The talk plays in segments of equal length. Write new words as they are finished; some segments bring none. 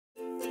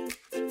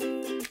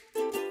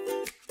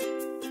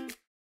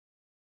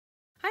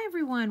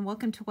everyone,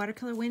 welcome to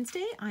Watercolor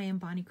Wednesday. I am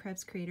Bonnie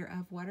Krebs, creator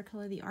of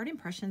Watercolor the Art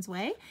Impressions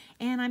Way,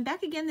 and I'm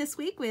back again this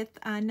week with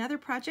another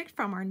project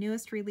from our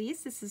newest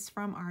release. This is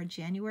from our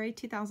January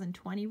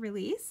 2020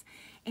 release,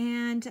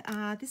 and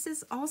this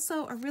is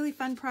also a really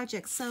fun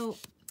project. So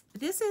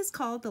this is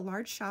called the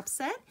Large Shop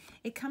Set.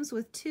 It comes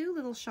with two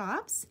little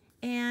shops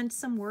and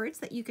some words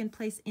that you can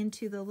place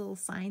into the little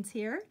signs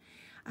here.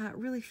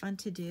 Really fun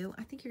to do.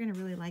 I think you're going to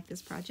really like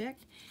this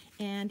project,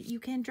 and you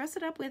can dress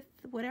it up with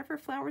whatever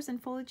flowers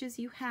and foliages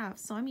you have.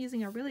 So I'm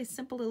using a really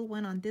simple little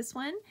one on this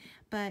one,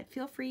 but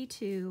feel free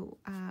to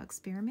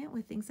experiment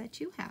with things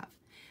that you have.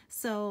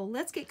 So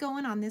let's get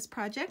going on this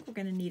project. We're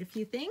going to need a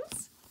few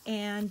things,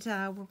 and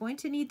we're going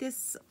to need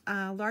this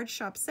large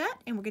shop set,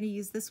 and we're going to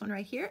use this one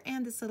right here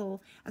and this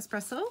little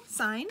espresso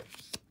sign.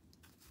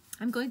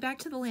 I'm going back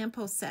to the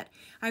lamppost set.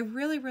 I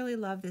really, really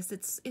love this.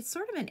 It's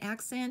sort of an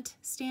accent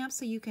stamp,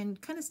 so you can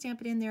kind of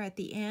stamp it in there at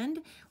the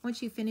end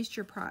once you finished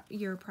your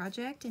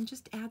project, and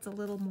just adds a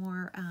little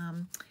more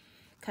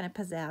kind of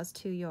pizzazz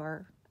to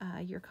your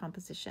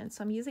composition.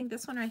 So I'm using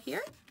this one right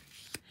here.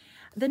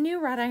 The new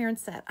Wrought Iron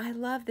Set. I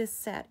love this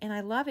set, and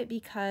I love it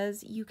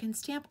because you can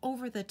stamp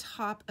over the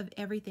top of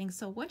everything.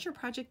 So once your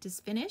project is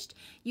finished,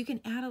 you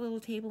can add a little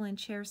table and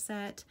chair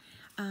set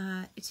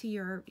to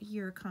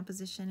your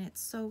composition.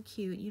 It's so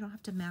cute. You don't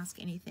have to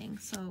mask anything,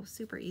 so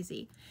super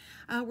easy.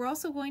 We're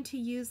also going to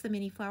use the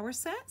mini flower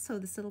set, so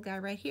this little guy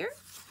right here.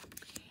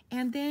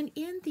 And then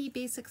in the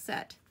basic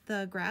set,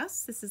 the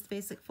grass, this is the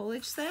basic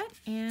foliage set,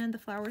 and the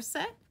flower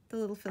set, the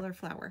little filler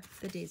flower,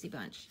 the daisy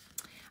bunch.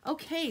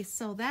 Okay,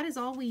 so that is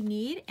all we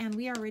need, and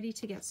we are ready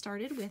to get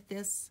started with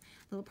this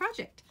little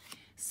project.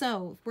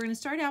 So we're going to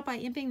start out by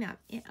inking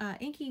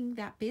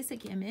that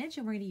basic image,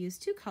 and we're going to use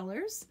two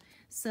colors,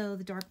 so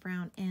the dark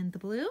brown and the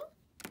blue.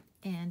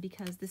 And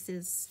because this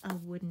is a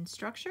wooden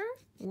structure,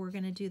 we're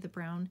going to do the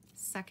brown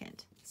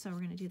second. So we're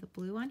going to do the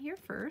blue on here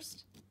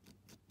first.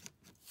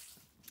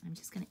 I'm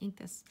just going to ink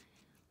this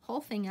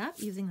whole thing up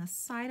using the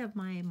side of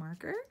my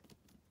marker.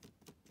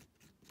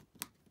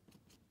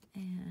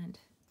 And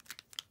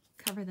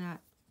cover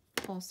that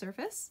whole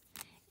surface.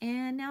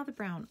 And now the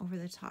brown over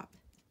the top.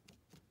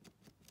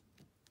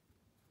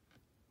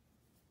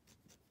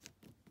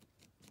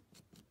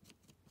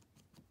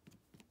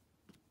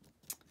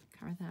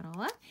 Cover that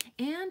all up.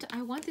 And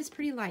I want this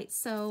pretty light,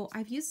 so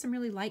I've used some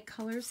really light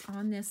colors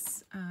on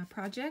this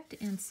project,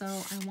 and so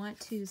I want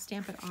to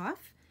stamp it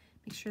off.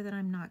 Make sure that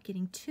I'm not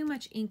getting too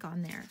much ink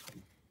on there.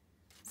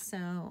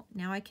 So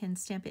now I can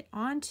stamp it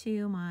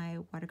onto my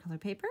watercolor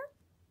paper.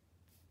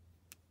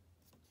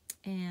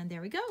 And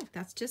there we go.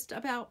 That's just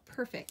about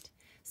perfect.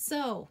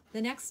 So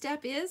the next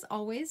step is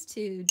always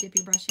to dip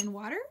your brush in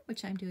water,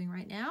 which I'm doing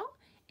right now,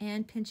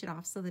 and pinch it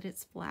off so that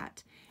it's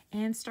flat,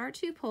 and start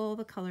to pull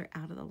the color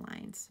out of the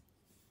lines.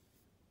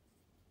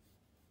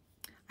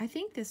 I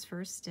think this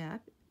first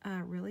step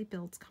really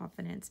builds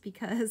confidence,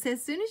 because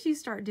as soon as you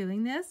start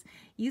doing this,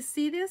 you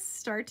see this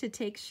start to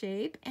take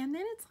shape, and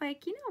then it's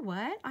like, you know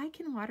what? I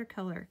can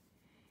watercolor.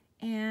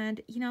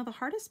 And you know, the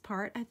hardest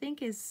part, I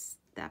think, is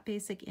that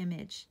basic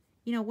image.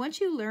 You know, once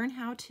you learn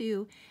how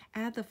to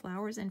add the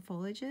flowers and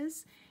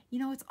foliages, you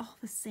know, it's all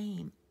the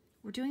same.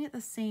 We're doing it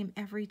the same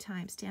every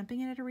time,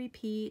 stamping it at a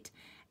repeat,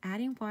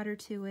 adding water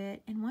to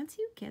it. And once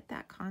you get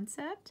that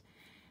concept,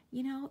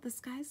 you know, the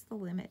sky's the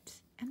limit.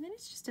 And then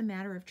it's just a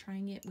matter of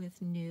trying it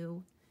with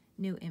new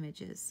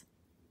images.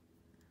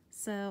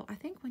 So I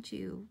think once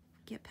you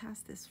get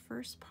past this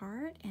first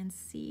part and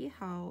see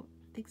how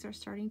things are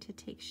starting to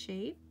take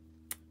shape,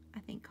 I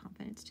think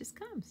confidence just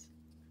comes.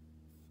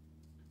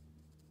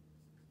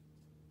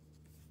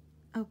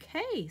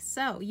 Okay,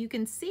 so you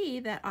can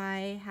see that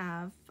I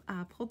have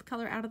pulled the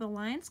color out of the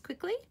lines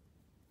quickly.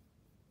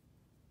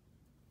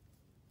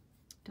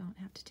 Don't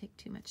have to take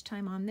too much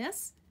time on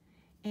this.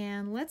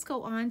 And let's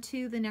go on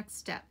to the next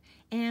step.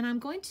 And I'm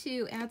going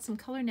to add some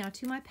color now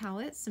to my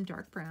palette, some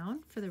dark brown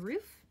for the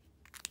roof.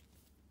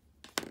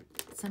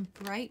 Some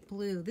bright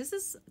blue. This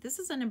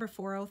is a number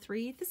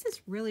 403. This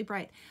is really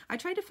bright. I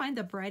tried to find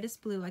the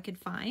brightest blue I could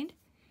find.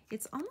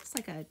 It's almost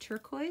like a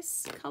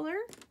turquoise color.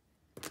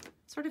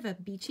 Sort of a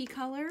beachy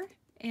color.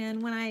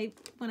 And when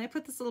I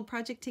put this little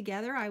project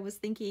together, I was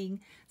thinking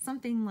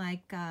something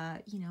like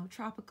you know,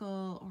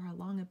 tropical, or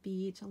along a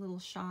beach, a little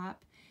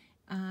shop,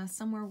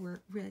 somewhere where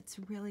it's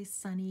really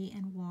sunny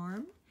and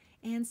warm.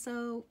 And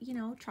so, you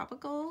know,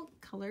 tropical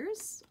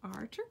colors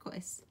are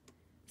turquoise.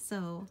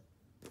 So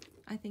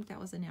I think that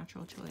was a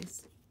natural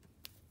choice.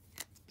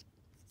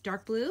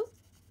 Dark blue,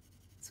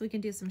 so we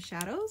can do some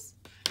shadows.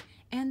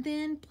 And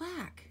then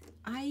black.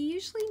 I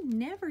usually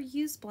never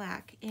use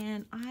black,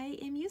 and I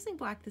am using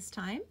black this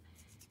time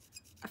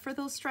for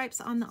those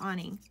stripes on the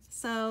awning.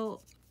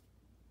 So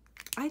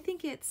I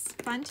think it's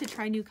fun to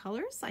try new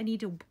colors. I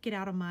need to get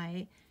out of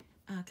my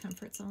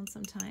comfort zone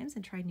sometimes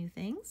and try new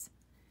things.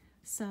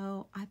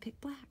 So I picked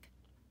black.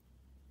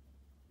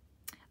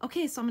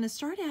 Okay, so I'm going to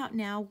start out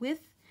now with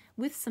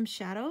some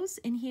shadows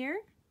in here.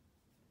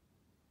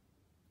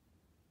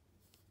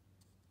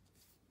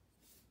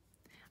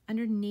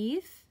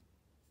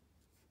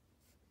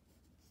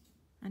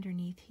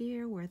 underneath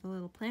here where the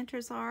little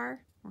planters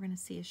are. We're going to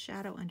see a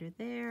shadow under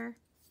there,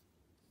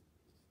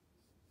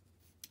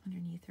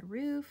 underneath the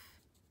roof,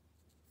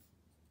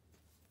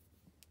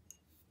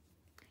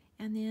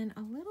 and then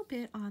a little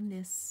bit on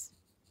this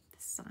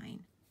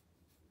sign.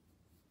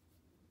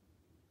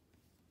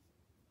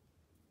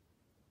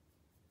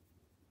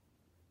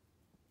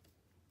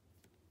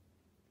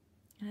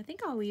 And I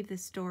think I'll leave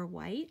this door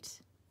white.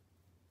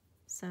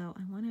 So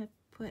I want to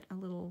put a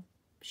little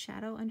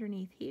shadow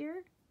underneath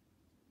here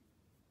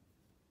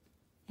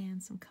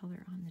and some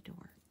color on the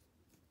door.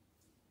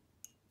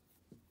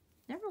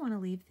 Never want to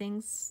leave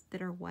things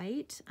that are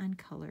white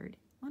uncolored.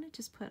 I want to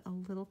just put a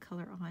little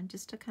color on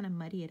just to kind of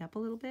muddy it up a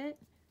little bit.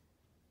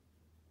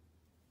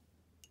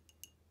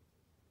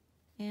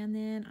 And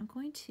then I'm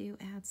going to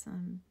add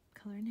some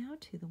color now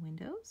to the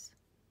windows.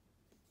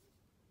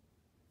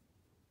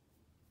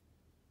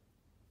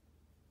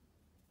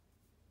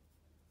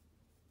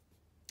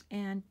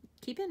 And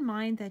keep in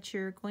mind that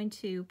you're going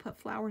to put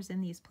flowers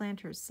in these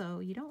planters, so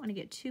you don't want to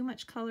get too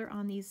much color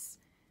on these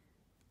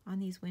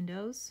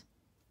windows.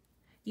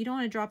 You don't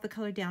want to drop the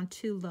color down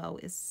too low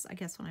is, I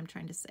guess, what I'm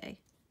trying to say.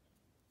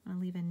 I'll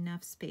leave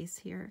enough space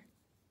here.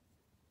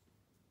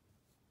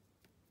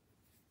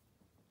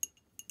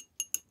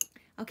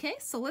 Okay,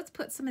 so let's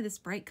put some of this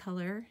bright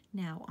color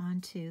now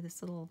onto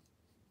this little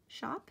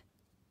shop.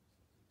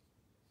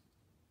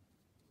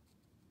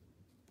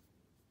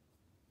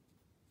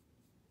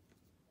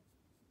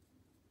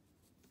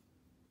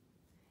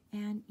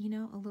 And, you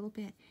know, a little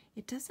bit,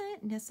 it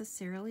doesn't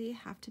necessarily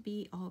have to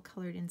be all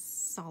colored in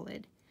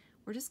solid.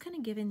 We're just kind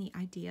of giving the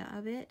idea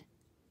of it.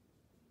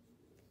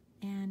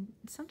 And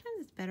sometimes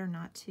it's better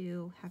not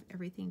to have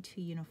everything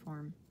too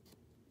uniform.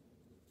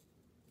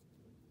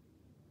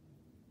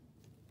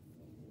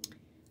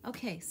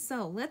 Okay,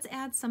 so let's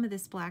add some of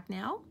this black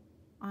now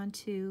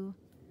onto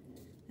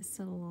this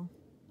little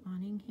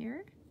awning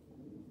here.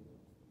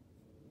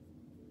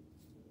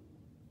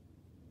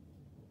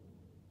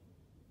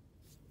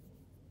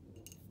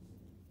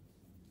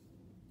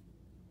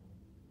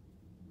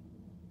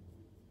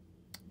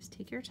 Just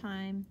take your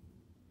time.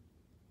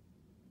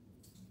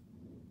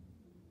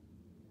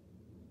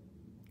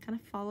 Kind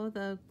of follow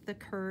the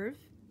curve.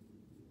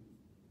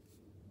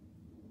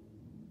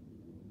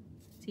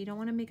 So you don't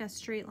want to make a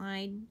straight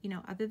line, you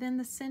know, other than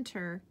the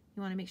center.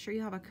 You want to make sure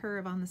you have a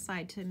curve on the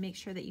side to make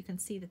sure that you can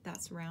see that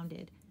that's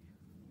rounded.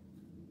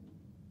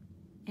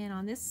 And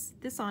on this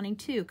awning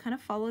too, kind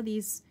of follow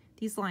these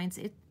lines.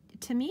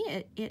 To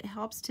me, it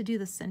helps to do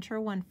the center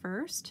one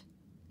first.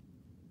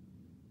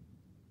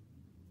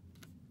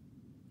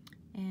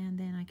 And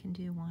then I can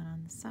do one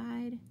on the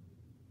side,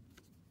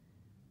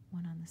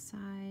 one on the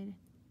side,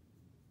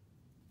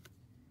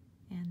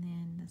 and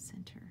then the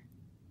center.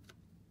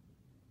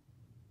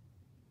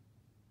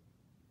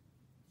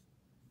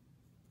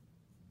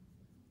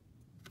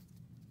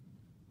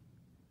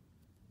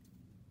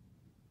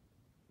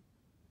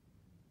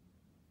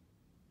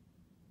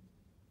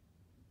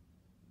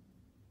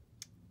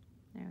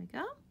 There we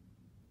go.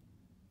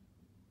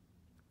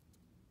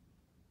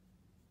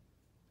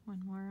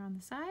 One more on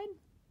the side.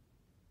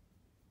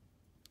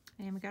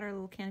 And we got our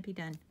little canopy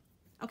done.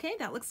 Okay,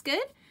 that looks good.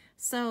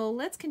 So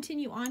let's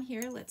continue on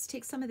here. Let's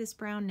take some of this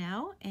brown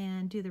now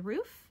and do the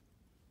roof.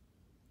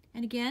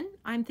 And again,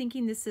 I'm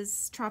thinking this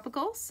is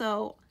tropical,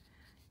 so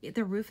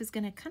the roof is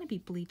going to kind of be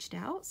bleached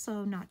out,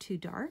 so not too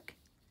dark.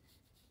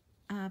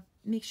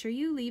 Make sure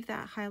you leave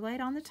that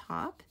highlight on the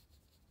top.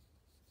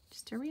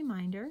 Just a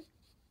reminder.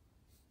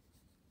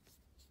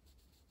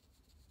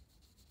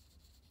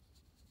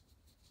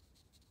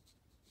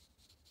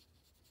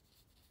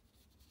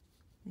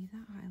 Leave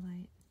that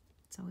highlight.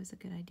 It's always a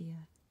good idea.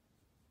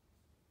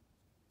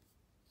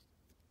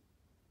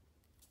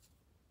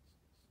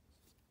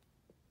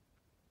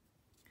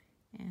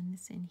 And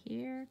this in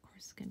here, of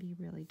course, is going to be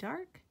really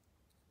dark.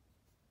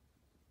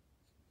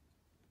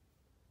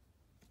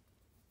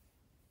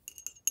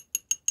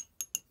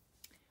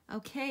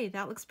 Okay,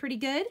 that looks pretty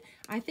good.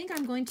 I think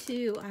I'm going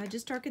to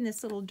just darken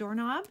this little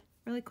doorknob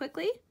really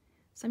quickly.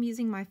 So I'm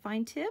using my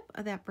fine tip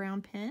of that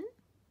brown pen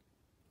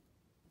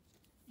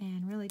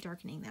and really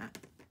darkening that.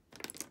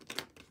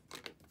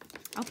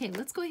 Okay,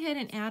 let's go ahead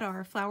and add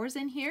our flowers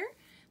in here.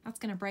 That's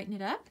going to brighten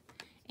it up.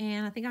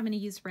 And I think I'm going to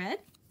use red.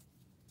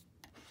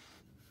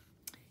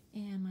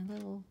 And my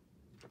little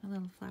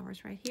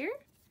flowers right here.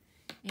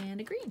 And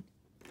a green.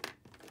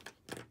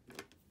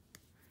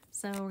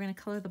 So we're going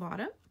to color the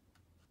bottom.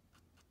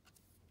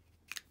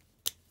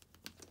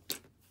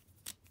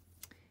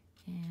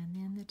 And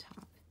then the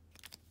top.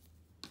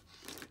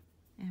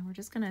 And we're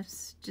just going to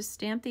just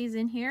stamp these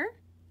in here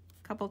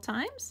a couple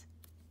times.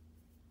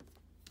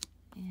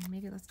 And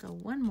maybe let's go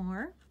one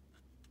more.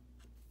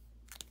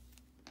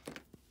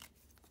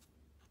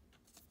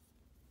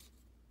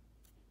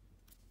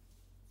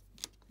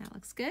 That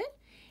looks good.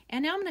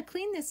 And now I'm going to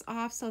clean this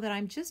off so that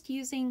I'm just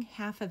using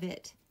half of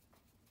it.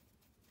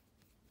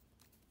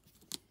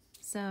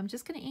 So I'm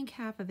just going to ink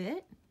half of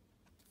it.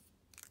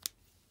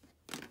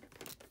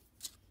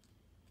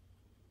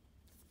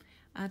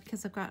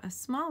 Because I've got a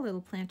small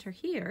little planter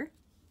here.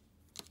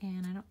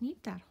 And I don't need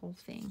that whole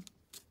thing.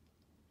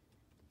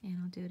 And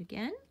I'll do it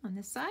again on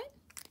this side.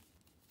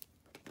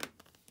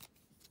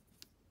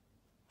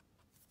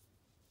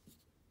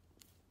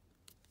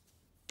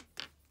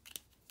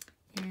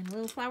 And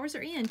little flowers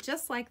are in,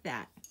 just like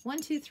that.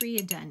 1, 2, 3,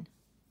 and done.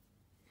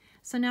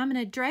 So now I'm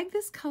going to drag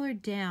this color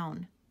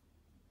down.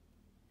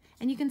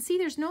 And you can see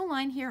there's no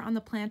line here on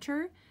the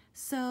planter,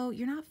 so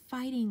you're not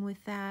fighting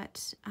with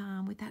that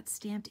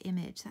stamped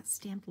image, that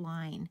stamped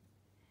line,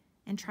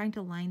 and trying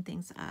to line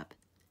things up.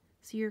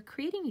 So you're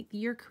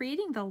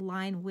creating the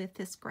line with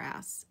this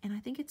grass, and I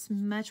think it's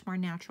much more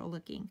natural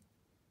looking.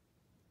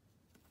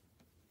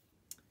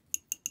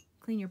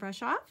 Clean your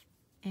brush off,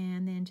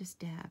 and then just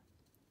dab.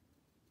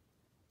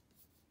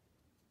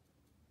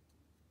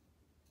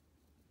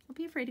 Don't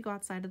be afraid to go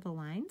outside of the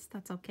lines,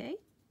 that's okay.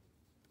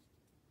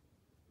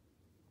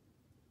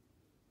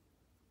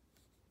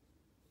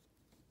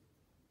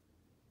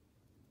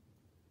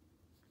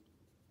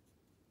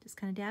 Just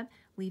kind of dab.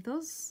 Leave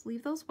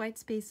those white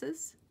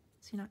spaces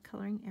so you're not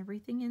coloring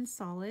everything in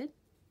solid.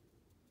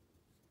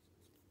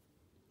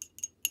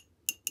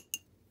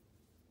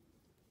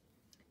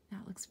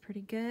 That looks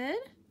pretty good.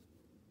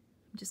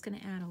 I'm just going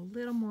to add a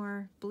little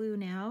more blue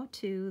now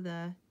to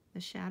the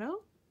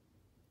shadow.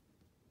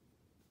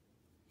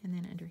 And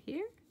then under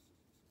here.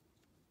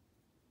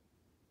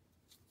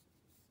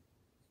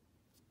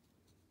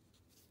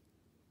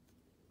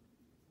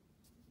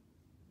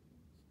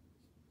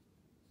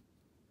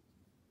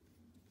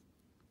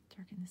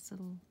 Darken this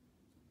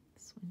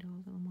window a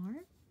little more.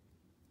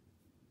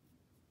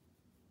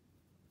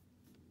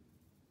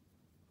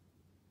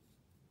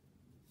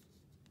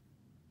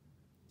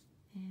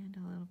 And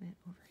a little bit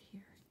over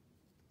here.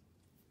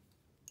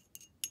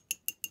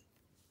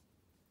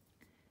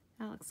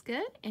 That looks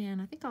good, and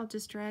I think I'll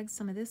just drag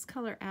some of this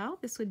color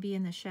out. This would be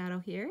in the shadow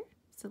here,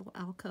 this little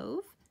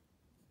alcove.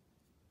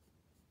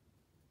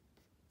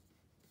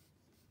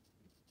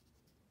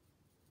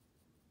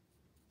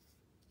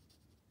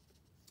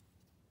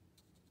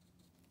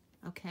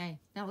 Okay,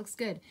 that looks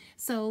good.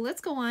 So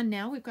let's go on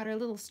now. We've got our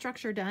little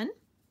structure done.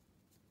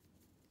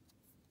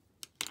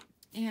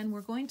 And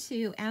we're going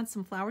to add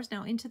some flowers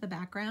now into the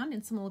background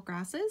and some little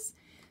grasses.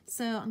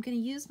 So I'm going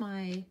to use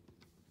my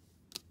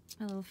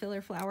little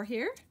filler flower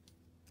here.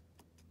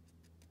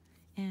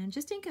 And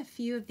just ink a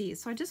few of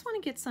these. So I just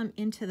want to get some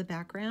into the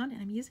background,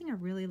 and I'm using a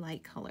really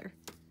light color.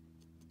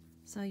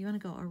 So you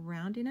want to go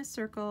around in a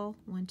circle,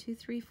 1, 2,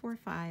 3, 4,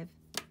 5,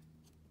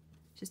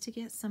 just to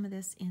get some of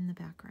this in the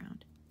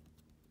background.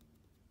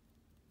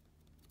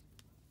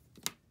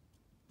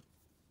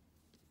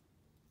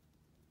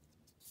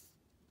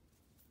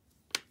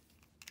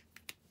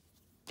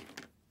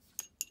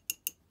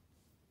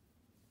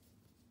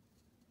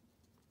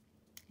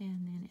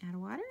 And then add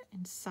water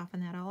and soften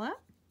that all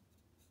up.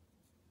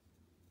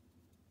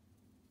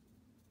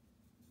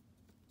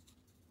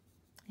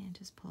 And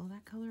just pull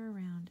that color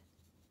around.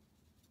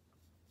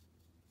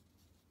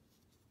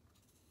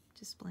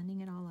 Just blending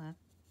it all up.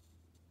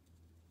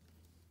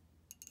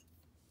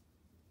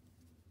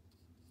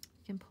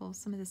 You can pull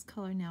some of this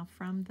color now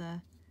from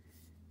the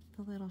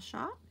little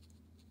shop.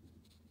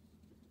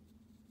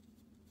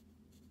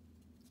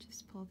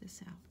 Just pull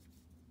this out.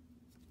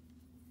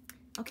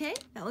 Okay,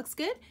 that looks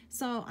good.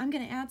 So I'm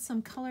going to add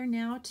some color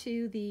now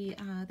to the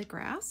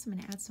grass. I'm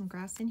going to add some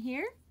grass in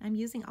here. I'm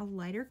using a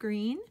lighter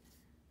green.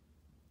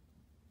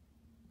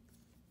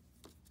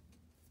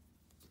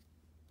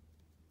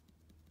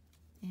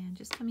 And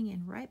just coming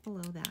in right below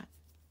that.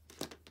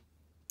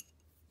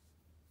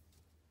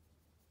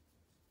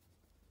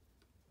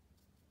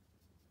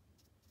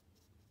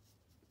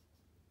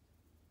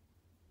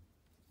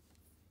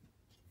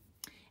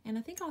 And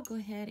I think I'll go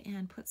ahead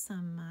and put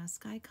some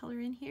sky color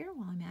in here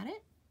while I'm at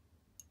it.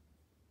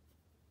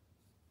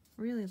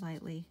 Really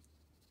lightly.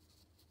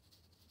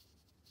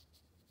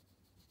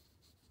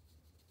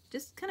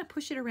 Just kind of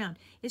push it around.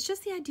 It's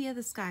just the idea of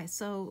the sky.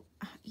 So,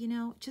 you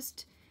know,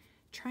 just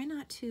try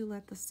not to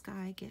let the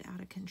sky get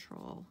out of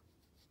control.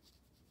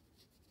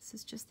 This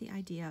is just the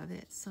idea of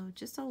it. So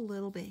just a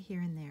little bit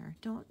here and there.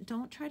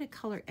 Don't try to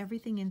color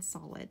everything in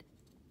solid.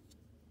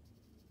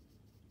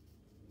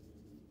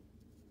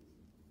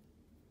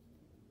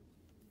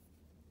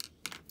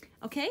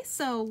 Okay,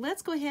 so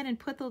let's go ahead and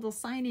put the little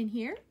sign in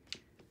here.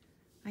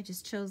 I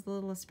just chose the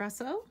little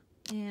espresso,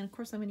 and of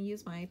course I'm going to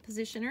use my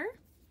positioner.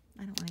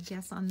 I don't want to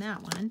guess on that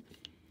one.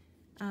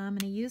 I'm going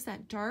to use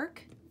that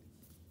dark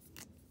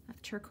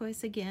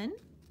turquoise again.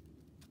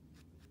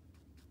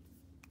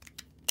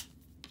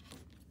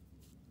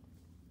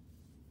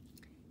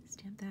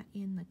 Stamp that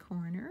in the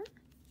corner,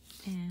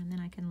 and then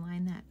I can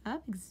line that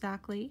up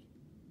exactly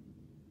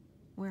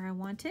where I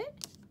want it.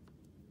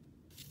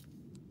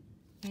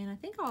 And I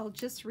think I'll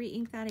just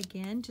re-ink that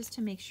again just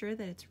to make sure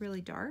that it's really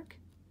dark.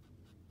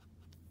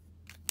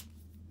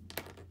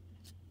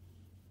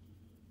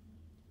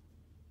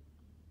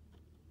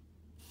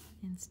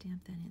 And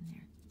stamp that in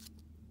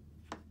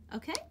there.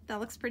 Okay, that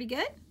looks pretty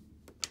good.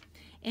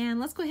 And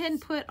let's go ahead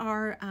and put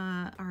our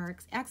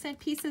accent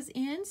pieces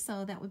in.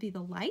 So that would be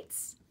the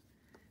lights.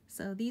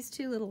 So these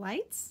two little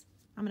lights.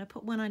 I'm going to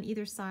put one on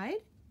either side.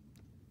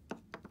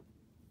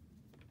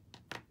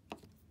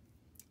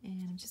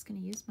 And I'm just going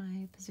to use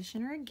my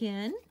positioner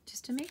again,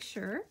 just to make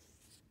sure.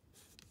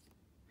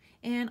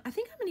 And I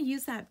think I'm going to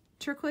use that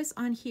turquoise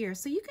on here.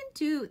 So you can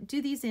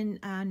do these in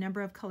a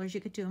number of colors.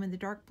 You could do them in the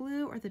dark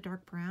blue or the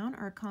dark brown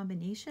or a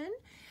combination.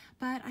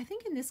 But I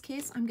think in this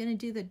case, I'm going to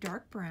do the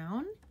dark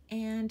brown,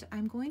 and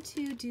I'm going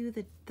to do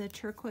the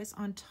turquoise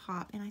on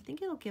top. And I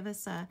think it'll give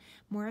us a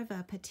more of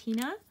a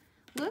patina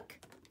look,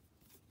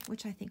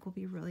 which I think will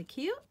be really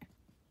cute.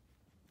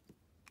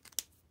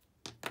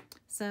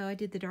 So I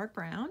did the dark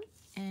brown,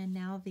 and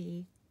now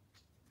the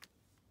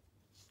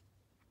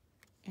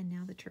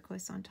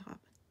turquoise on top.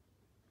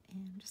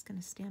 And I'm just going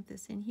to stamp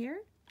this in here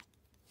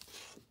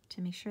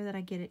to make sure that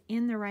I get it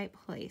in the right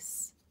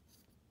place.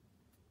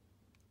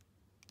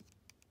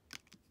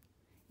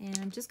 And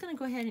I'm just going to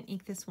go ahead and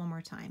ink this one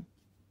more time.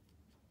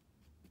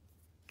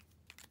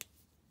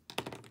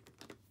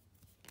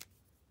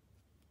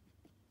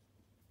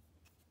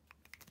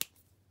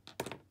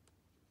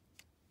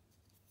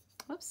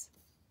 Whoops,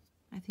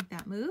 I think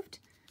that moved.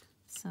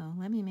 So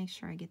let me make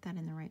sure I get that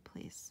in the right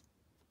place.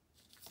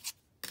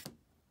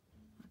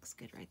 Looks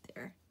good right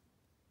there.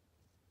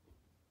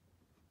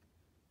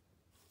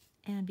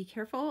 And be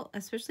careful,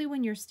 especially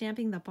when you're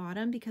stamping the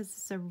bottom, because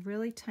it's a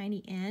really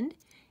tiny end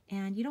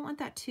and you don't want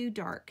that too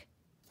dark.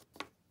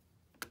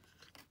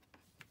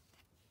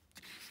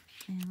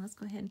 And let's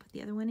go ahead and put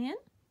the other one in.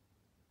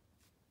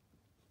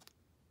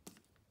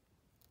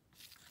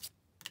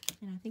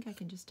 And I think I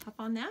can just tap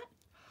on that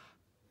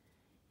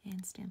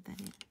and stamp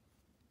that in.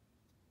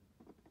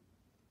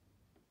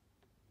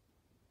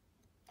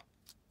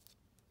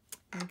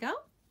 There we go,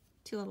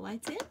 2 little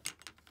lights in.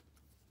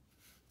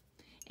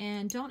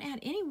 And don't add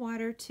any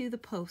water to the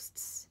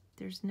posts.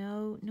 There's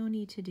no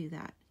need to do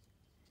that.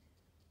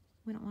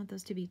 We don't want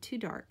those to be too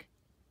dark.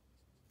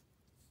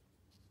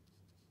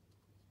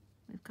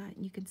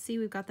 You can see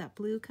we've got that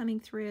blue coming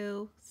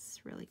through.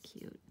 It's really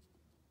cute.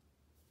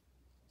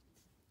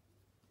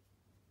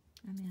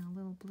 And then a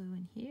little blue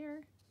in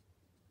here.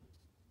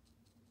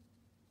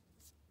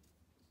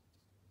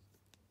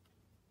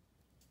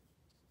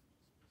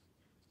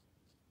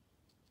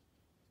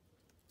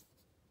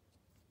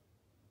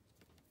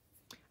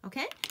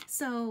 Okay,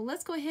 so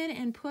let's go ahead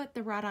and put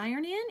the wrought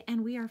iron in,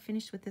 and we are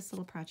finished with this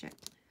little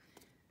project.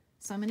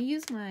 So I'm going to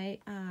use my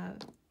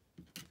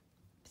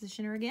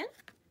positioner again.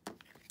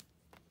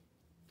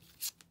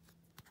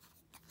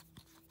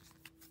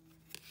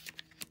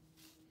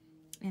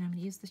 And I'm going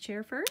to use the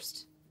chair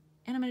first.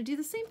 And I'm going to do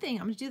the same thing.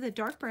 I'm going to do the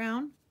dark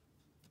brown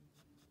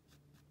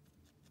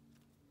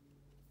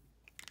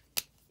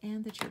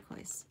and the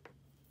turquoise.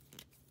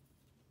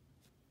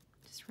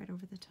 Just right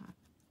over the top.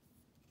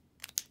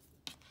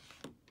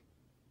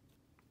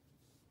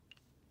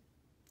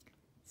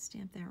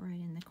 Stamp that right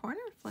in the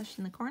corner, flush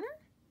in the corner.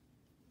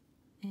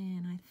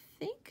 And I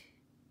think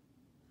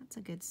that's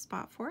a good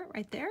spot for it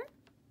right there.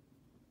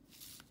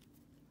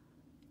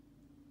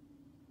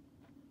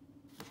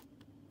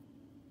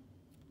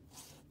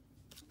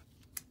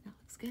 That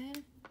looks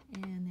good.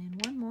 And then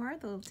one more,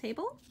 the little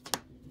table.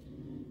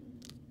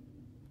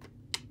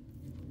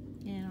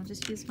 And I'll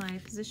just use my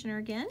positioner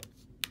again.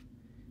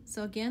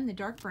 So again, the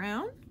dark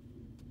brown,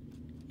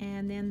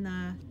 and then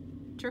the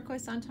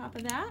turquoise on top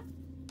of that.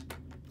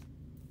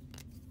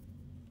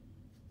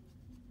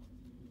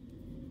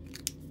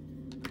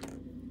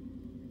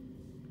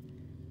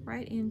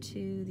 Right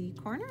into the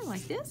corner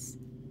like this,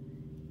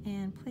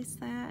 and place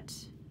that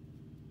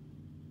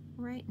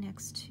right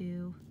next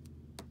to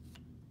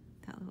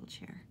that little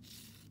chair.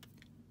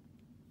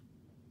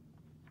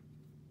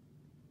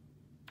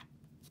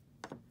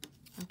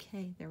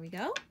 Okay, there we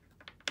go.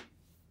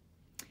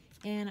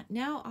 And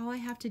now all I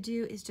have to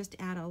do is just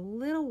add a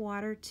little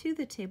water to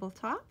the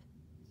tabletop,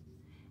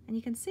 and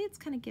you can see it's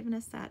kind of giving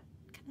us that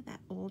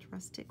old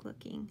rustic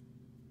looking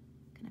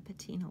kind of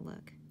patina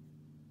look.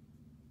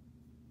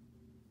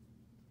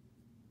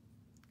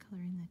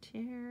 Coloring the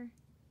chair,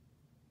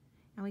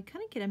 and we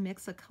kind of get a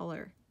mix of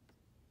color.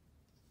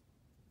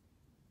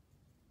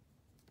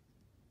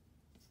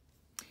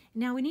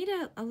 Now we need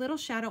a little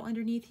shadow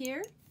underneath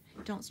here.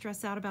 Don't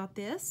stress out about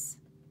this.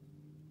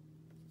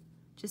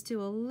 Just do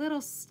a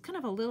little, kind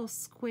of a little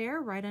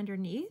square right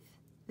underneath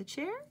the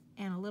chair,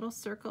 and a little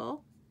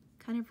circle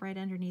kind of right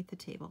underneath the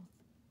table.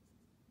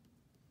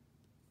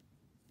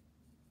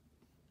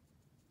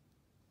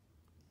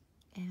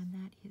 And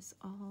that is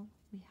all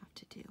we have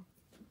to do.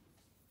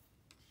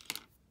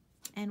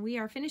 And we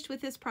are finished with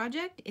this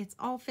project. It's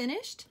all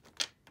finished.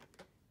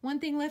 One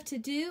thing left to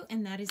do,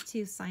 and that is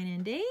to sign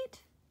and date.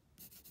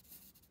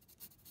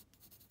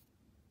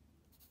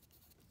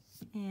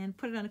 And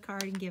put it on a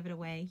card and give it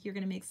away. You're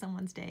gonna make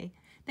someone's day.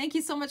 Thank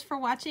you so much for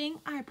watching.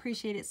 I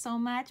appreciate it so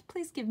much.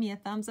 Please give me a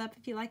thumbs up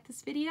if you like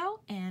this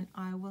video, and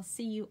I will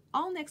see you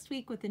all next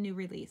week with a new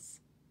release.